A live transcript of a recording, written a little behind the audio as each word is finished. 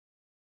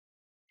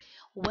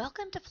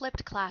Welcome to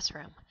Flipped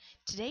Classroom.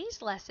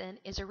 Today's lesson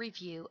is a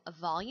review of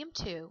Volume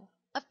 2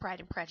 of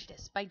Pride and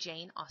Prejudice by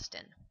Jane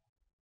Austen.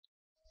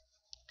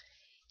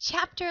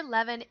 Chapter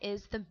 11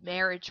 is the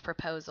marriage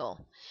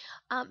proposal.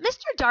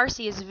 Mr.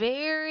 Darcy is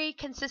very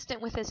consistent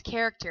with his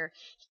character.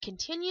 He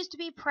continues to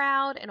be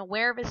proud and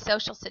aware of his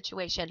social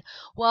situation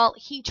while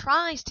he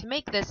tries to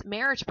make this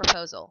marriage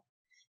proposal.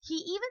 He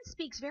even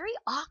speaks very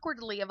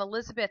awkwardly of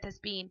Elizabeth as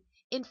being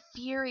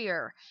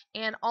inferior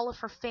and all of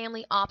her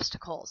family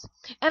obstacles.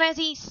 And as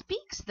he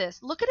speaks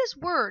this, look at his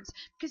words,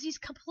 because he's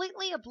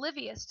completely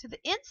oblivious to the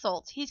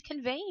insults he's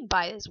conveying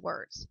by his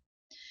words.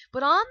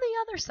 But on the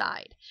other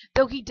side,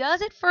 though he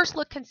does at first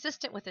look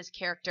consistent with his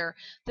character,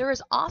 there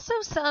is also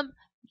some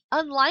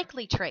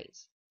unlikely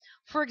traits.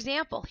 For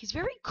example, he's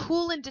very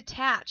cool and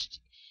detached,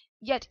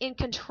 yet in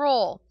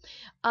control.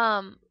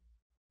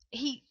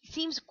 He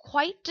seems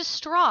quite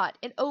distraught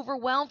and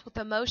overwhelmed with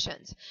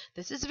emotions.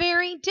 This is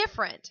very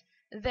different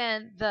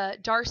than the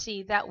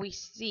Darcy that we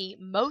see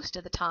most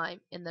of the time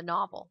in the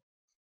novel.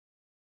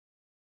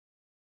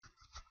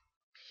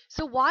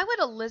 So why would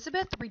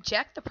Elizabeth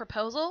reject the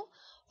proposal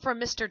from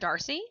Mr.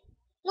 Darcy?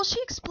 Well,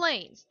 she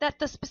explains that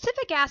the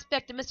specific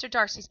aspect of Mr.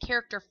 Darcy's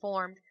character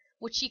formed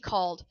what she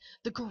called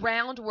the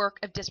groundwork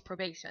of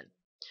disapprobation.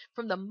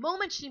 From the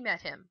moment she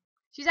met him,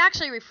 she's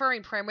actually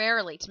referring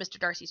primarily to Mr.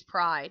 Darcy's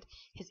pride,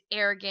 his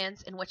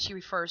arrogance, and what she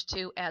refers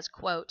to as,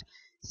 quote,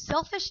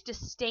 selfish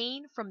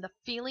disdain from the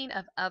feeling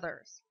of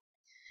others.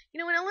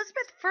 And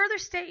Elizabeth further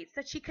states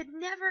that she could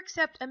never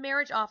accept a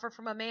marriage offer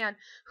from a man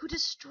who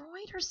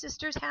destroyed her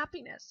sister's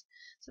happiness.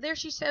 So there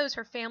she shows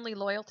her family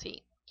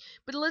loyalty.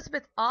 But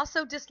Elizabeth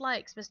also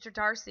dislikes Mr.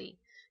 Darcy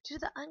due to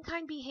the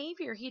unkind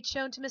behavior he had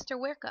shown to Mr.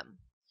 Wickham.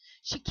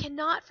 She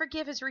cannot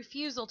forgive his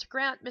refusal to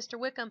grant Mr.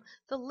 Wickham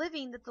the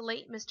living that the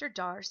late Mr.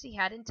 Darcy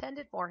had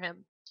intended for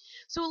him.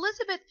 So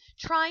Elizabeth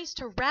tries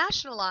to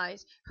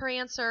rationalize her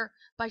answer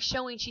by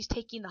showing she's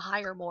taking the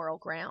higher moral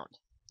ground.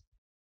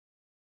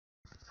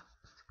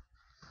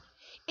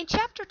 In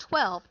Chapter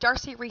 12,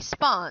 Darcy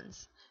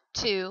responds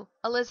to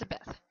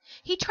Elizabeth.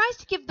 He tries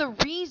to give the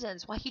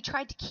reasons why he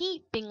tried to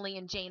keep Bingley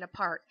and Jane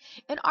apart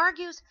and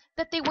argues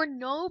that they were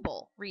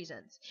noble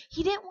reasons.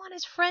 He didn't want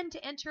his friend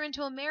to enter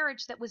into a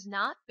marriage that was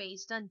not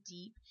based on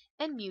deep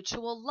and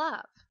mutual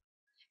love.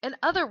 In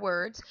other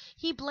words,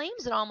 he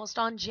blames it almost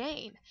on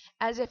Jane,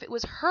 as if it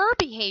was her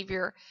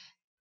behavior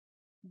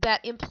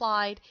that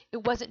implied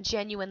it wasn't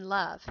genuine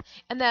love,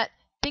 and that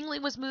Bingley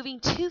was moving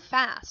too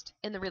fast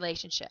in the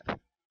relationship.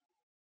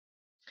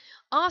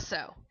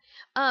 Also,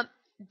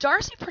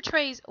 Darcy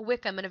portrays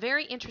Wickham in a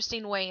very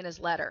interesting way in his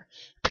letter.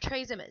 He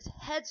portrays him as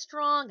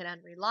headstrong and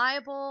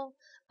unreliable,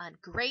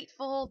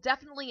 ungrateful,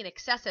 definitely an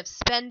excessive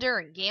spender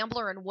and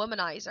gambler and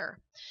womanizer.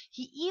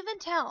 He even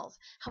tells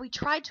how he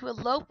tried to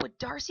elope with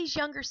Darcy's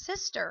younger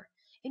sister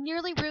and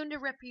nearly ruined her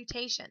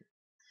reputation.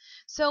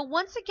 So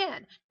once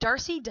again,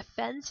 Darcy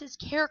defends his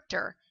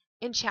character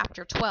in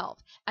Chapter 12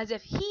 as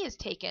if he has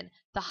taken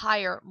the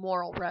higher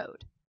moral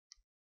road.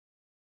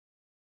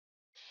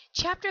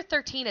 Chapter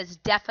 13 is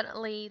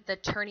definitely the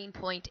turning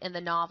point in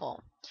the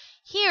novel.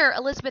 Here,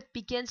 Elizabeth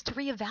begins to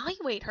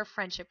reevaluate her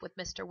friendship with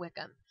Mr.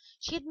 Wickham.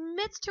 She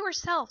admits to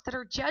herself that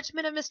her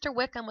judgment of Mr.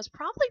 Wickham was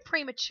probably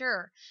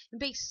premature and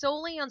based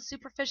solely on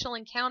superficial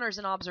encounters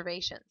and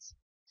observations.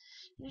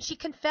 She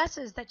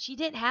confesses that she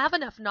didn't have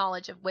enough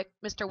knowledge of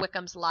Mr.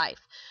 Wickham's life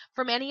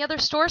from any other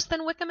source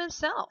than Wickham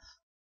himself.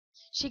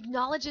 She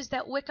acknowledges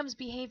that Wickham's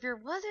behavior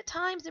was at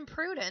times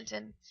imprudent,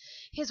 and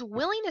his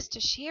willingness to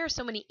share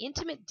so many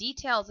intimate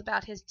details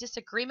about his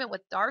disagreement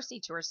with Darcy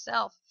to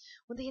herself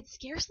when they had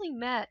scarcely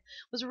met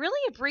was really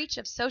a breach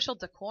of social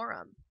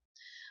decorum.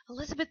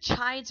 Elizabeth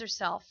chides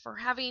herself for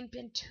having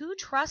been too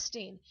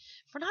trusting,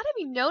 for not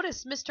having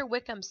noticed Mr.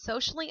 Wickham's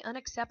socially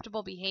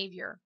unacceptable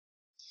behavior.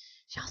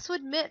 She also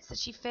admits that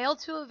she failed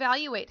to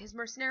evaluate his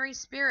mercenary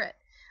spirit,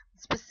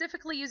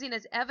 specifically using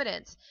as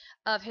evidence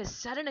of his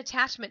sudden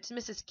attachment to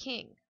Mrs.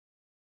 King.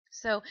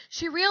 So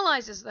she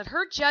realizes that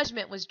her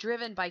judgment was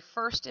driven by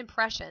first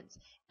impressions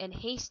and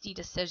hasty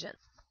decisions.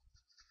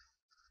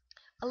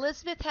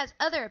 Elizabeth has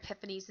other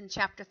epiphanies in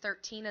Chapter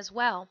 13 as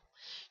well.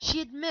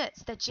 She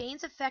admits that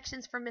Jane's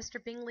affections for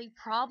Mr. Bingley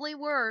probably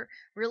were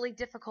really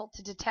difficult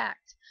to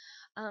detect.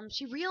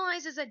 She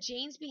realizes that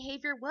Jane's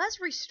behavior was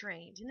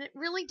restrained and it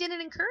really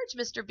didn't encourage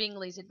Mr.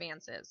 Bingley's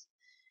advances.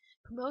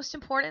 But most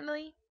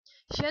importantly,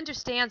 she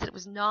understands that it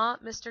was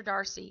not Mr.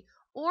 Darcy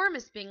or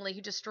Miss Bingley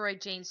who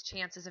destroyed Jane's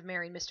chances of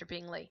marrying Mr.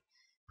 Bingley,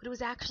 but it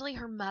was actually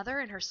her mother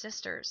and her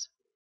sisters.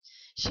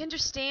 She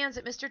understands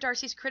that Mr.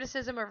 Darcy's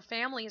criticism of her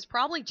family is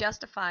probably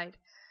justified.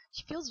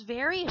 She feels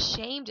very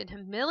ashamed and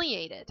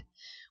humiliated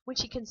when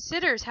she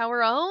considers how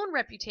her own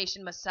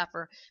reputation must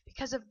suffer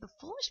because of the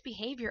foolish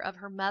behavior of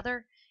her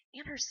mother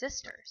and her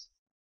sisters.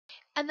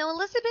 And though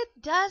Elizabeth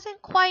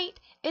doesn't quite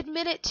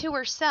admit it to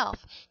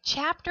herself,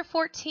 Chapter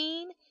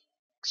 14,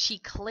 she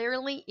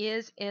clearly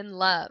is in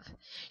love.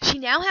 She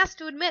now has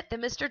to admit that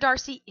Mr.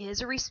 Darcy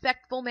is a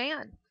respectable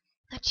man,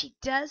 that she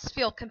does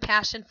feel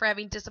compassion for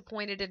having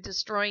disappointed and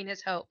destroying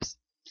his hopes.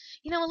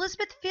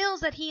 Elizabeth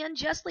feels that he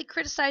unjustly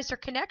criticized her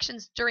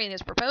connections during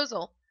his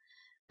proposal,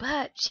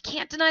 but she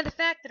can't deny the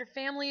fact that her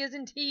family is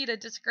indeed a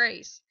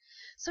disgrace.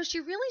 So she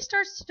really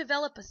starts to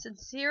develop a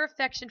sincere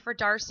affection for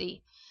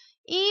Darcy,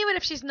 even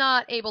if she's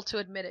not able to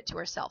admit it to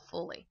herself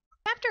fully.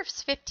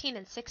 Chapters 15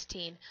 and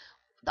 16,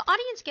 the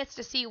audience gets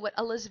to see what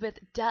Elizabeth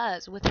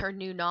does with her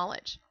new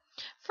knowledge.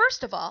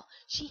 First of all,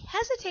 she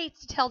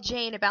hesitates to tell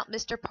Jane about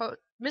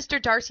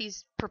Mr.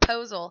 Darcy's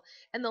proposal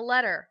and the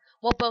letter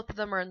while both of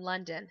them are in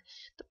London.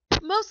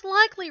 The most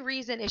likely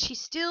reason is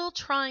she's still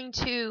trying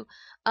to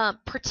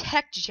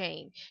protect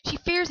Jane. She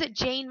fears that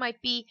Jane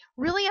might be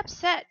really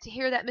upset to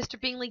hear that Mr.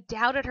 Bingley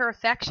doubted her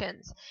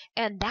affections,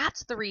 and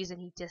that's the reason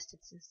he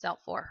distanced himself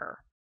for her.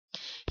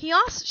 She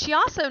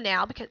also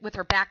now, because with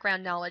her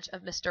background knowledge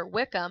of Mr.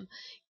 Wickham,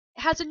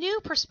 has a new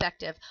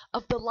perspective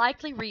of the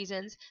likely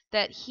reasons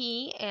that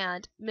he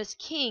and Miss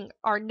King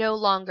are no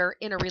longer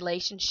in a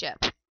relationship.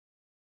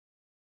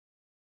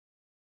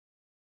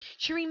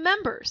 She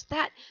remembers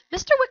that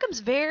Mr. Wickham's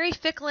very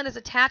fickle in his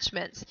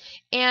attachments,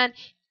 and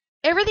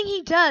everything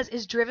he does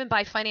is driven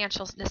by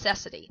financial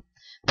necessity.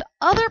 The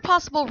other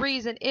possible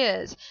reason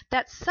is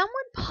that someone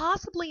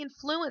possibly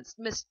influenced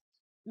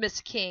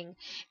Miss King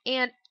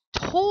and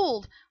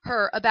told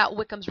her about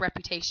Wickham's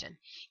reputation.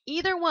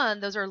 Either one,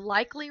 those are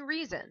likely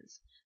reasons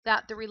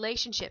that the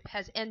relationship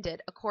has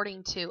ended,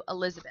 according to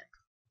Elizabeth.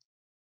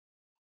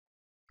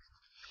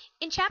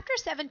 In chapter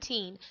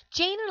 17,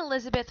 Jane and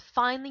Elizabeth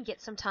finally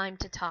get some time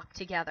to talk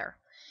together.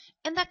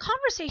 And that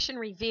conversation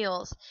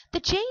reveals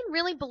that Jane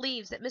really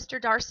believes that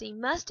Mr. Darcy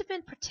must have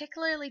been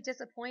particularly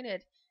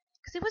disappointed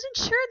because he wasn't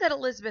sure that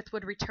Elizabeth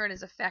would return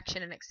his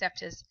affection and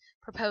accept his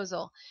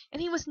proposal,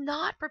 and he was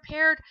not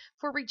prepared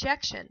for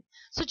rejection.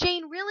 So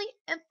Jane really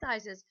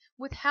empathizes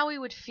with how he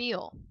would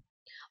feel.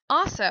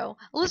 Also,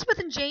 Elizabeth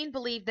and Jane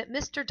believe that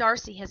Mr.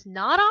 Darcy has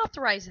not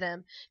authorized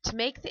them to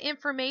make the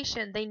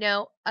information they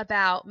know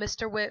about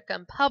Mr.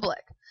 Wickham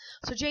public.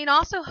 So Jane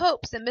also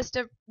hopes that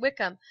Mr.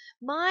 Wickham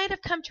might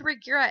have come to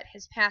regret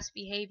his past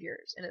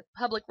behaviors, and a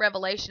public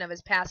revelation of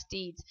his past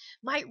deeds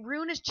might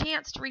ruin his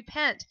chance to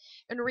repent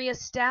and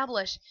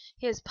reestablish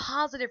his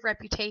positive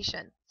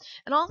reputation.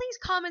 And all these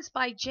comments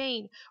by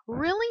Jane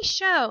really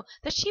show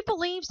that she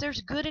believes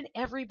there's good in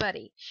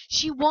everybody.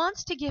 She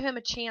wants to give him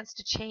a chance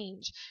to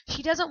change.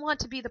 She doesn't want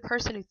to be the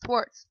person who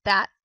thwarts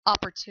that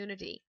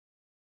opportunity.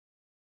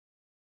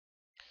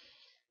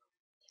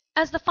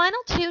 As the final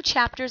 2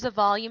 chapters of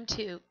Volume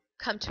 2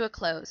 come to a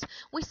close,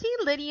 we see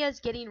Lydia is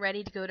getting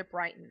ready to go to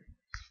Brighton.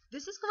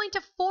 This is going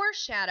to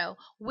foreshadow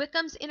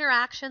Wickham's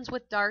interactions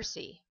with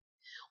Darcy.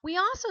 We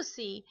also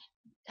see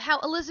how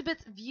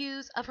Elizabeth's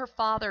views of her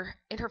father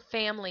and her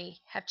family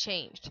have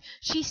changed.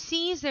 She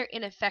sees their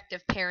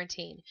ineffective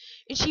parenting,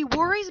 and she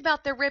worries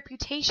about their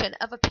reputation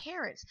of a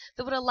parents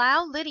that would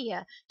allow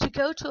Lydia to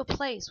go to a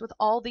place with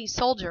all these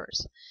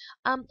soldiers.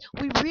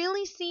 We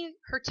really see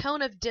her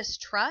tone of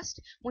distrust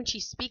when she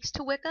speaks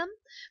to Wickham,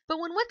 but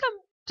when Wickham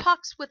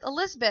talks with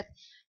Elizabeth,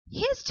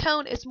 his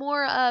tone is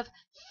more of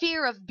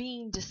fear of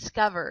being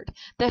discovered,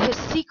 that his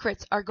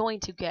secrets are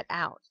going to get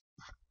out.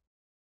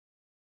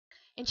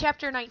 In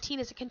chapter 19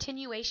 is a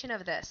continuation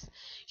of this.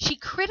 She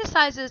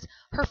criticizes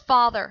her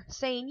father,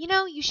 saying,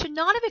 you should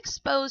not have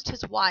exposed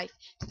his wife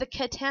to the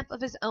contempt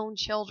of his own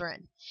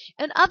children.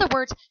 In other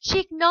words, she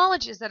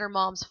acknowledges that her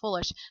mom's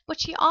foolish, but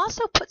she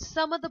also puts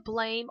some of the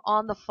blame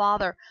on the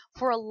father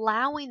for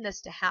allowing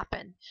this to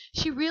happen.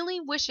 She really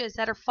wishes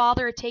that her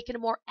father had taken a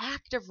more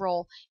active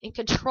role in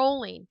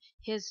controlling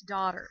his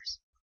daughters.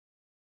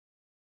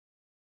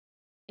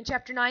 In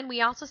chapter 9,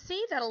 we also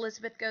see that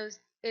Elizabeth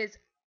is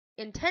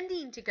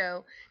intending to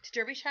go to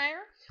Derbyshire,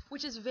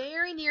 which is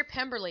very near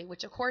Pemberley,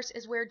 which of course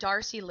is where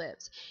Darcy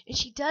lives, and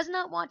she does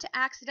not want to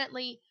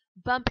accidentally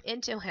bump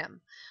into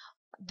him.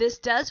 This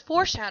does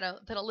foreshadow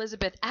that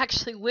Elizabeth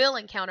actually will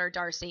encounter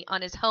Darcy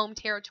on his home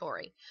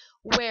territory,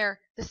 where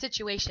the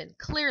situation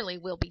clearly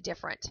will be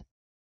different.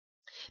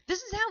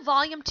 This is how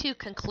Volume 2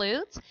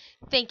 concludes.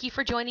 Thank you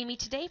for joining me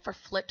today for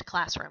Flipped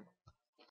Classroom.